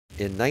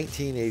In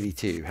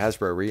 1982,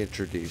 Hasbro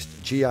reintroduced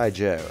G.I.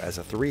 Joe as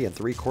a 3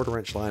 3/4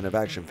 inch line of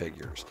action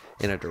figures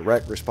in a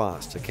direct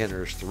response to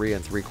Kenner's 3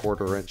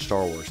 3/4 inch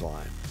Star Wars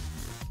line.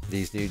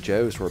 These new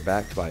Joes were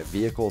backed by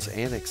vehicles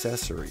and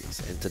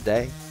accessories, and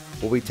today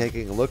we'll be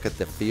taking a look at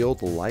the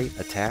Field Light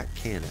Attack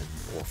Cannon,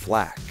 or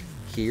Flak,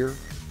 here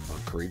on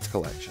Kreed'S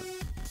Collection.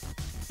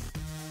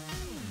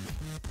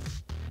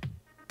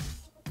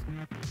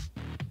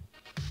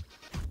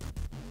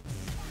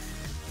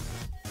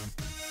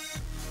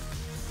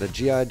 The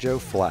G.I. Joe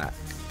Flak.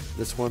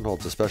 This one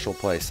holds a special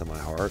place in my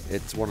heart.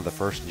 It's one of the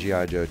first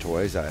G.I. Joe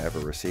toys I ever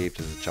received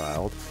as a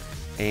child.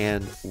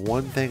 And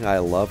one thing I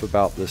love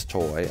about this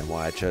toy, and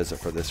why I chose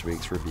it for this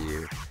week's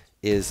review,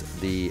 is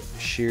the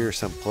sheer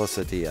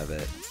simplicity of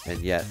it, and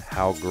yet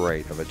how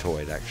great of a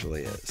toy it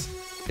actually is.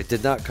 It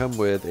did not come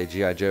with a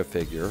G.I. Joe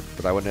figure,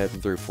 but I went ahead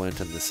and threw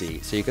Flint in the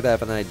seat, so you could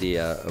have an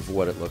idea of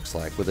what it looks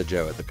like with a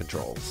Joe at the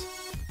controls.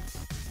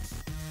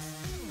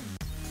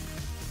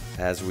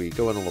 As we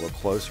go in a little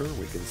closer,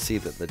 we can see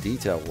that the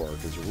detail work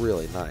is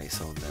really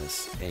nice on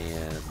this,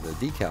 and the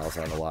decals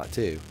add a lot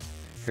too.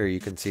 Here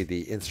you can see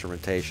the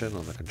instrumentation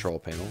on the control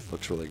panel,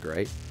 looks really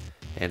great.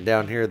 And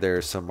down here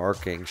there's some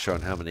markings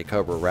showing how many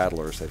Cobra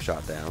Rattlers they've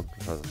shot down.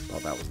 I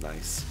thought that was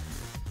nice.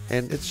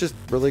 And it's just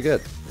really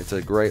good. It's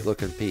a great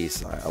looking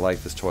piece. I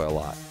like this toy a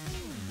lot.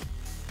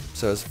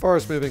 So as far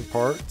as moving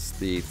parts,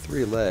 the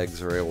 3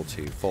 legs are able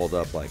to fold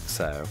up like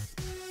so.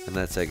 And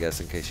that's, I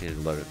guess, in case you need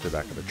to load it to the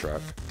back of a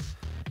truck.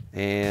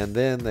 And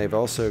then they've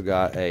also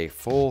got a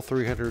full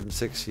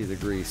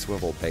 360-degree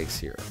swivel base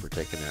here for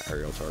taking out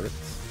aerial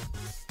targets.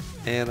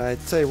 And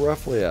I'd say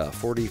roughly a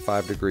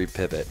 45-degree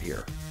pivot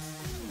here.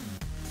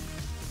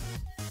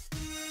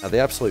 Now the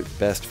absolute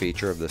best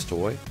feature of this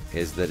toy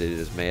is that it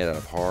is made out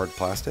of hard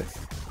plastic.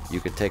 You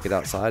can take it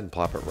outside and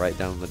plop it right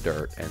down in the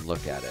dirt and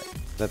look at it.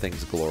 That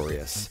thing's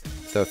glorious.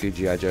 Throw a few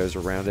G.I. Joes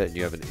around it and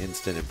you have an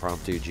instant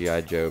impromptu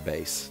G.I. Joe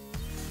base.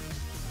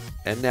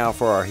 And now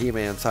for our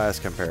He-Man size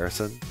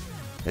comparison.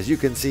 As you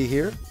can see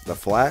here, the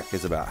Flak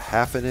is about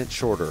 ½ an inch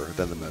shorter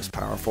than the most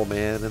powerful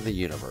man in the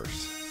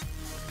universe.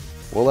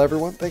 Well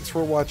everyone, thanks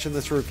for watching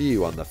this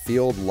review on the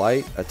Field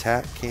Light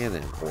Attack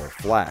Cannon, or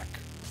Flak,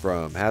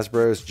 from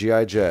Hasbro's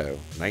G.I. Joe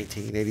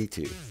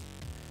 1982.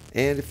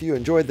 And if you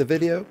enjoyed the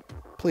video,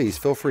 please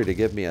feel free to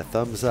give me a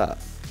thumbs up.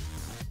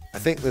 I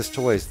think this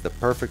toy is the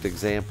perfect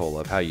example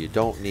of how you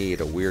don't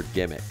need a weird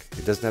gimmick.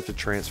 It doesn't have to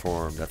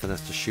transform, nothing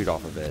has to shoot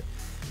off of it.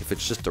 If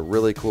it's just a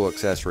really cool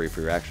accessory for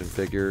your action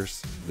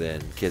figures,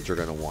 then kids are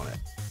going to want it.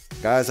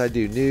 Guys, I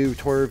do new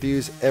toy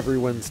reviews every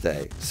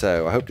Wednesday,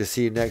 so I hope to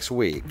see you next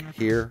week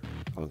here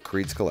on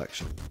Kreed'S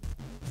Collection.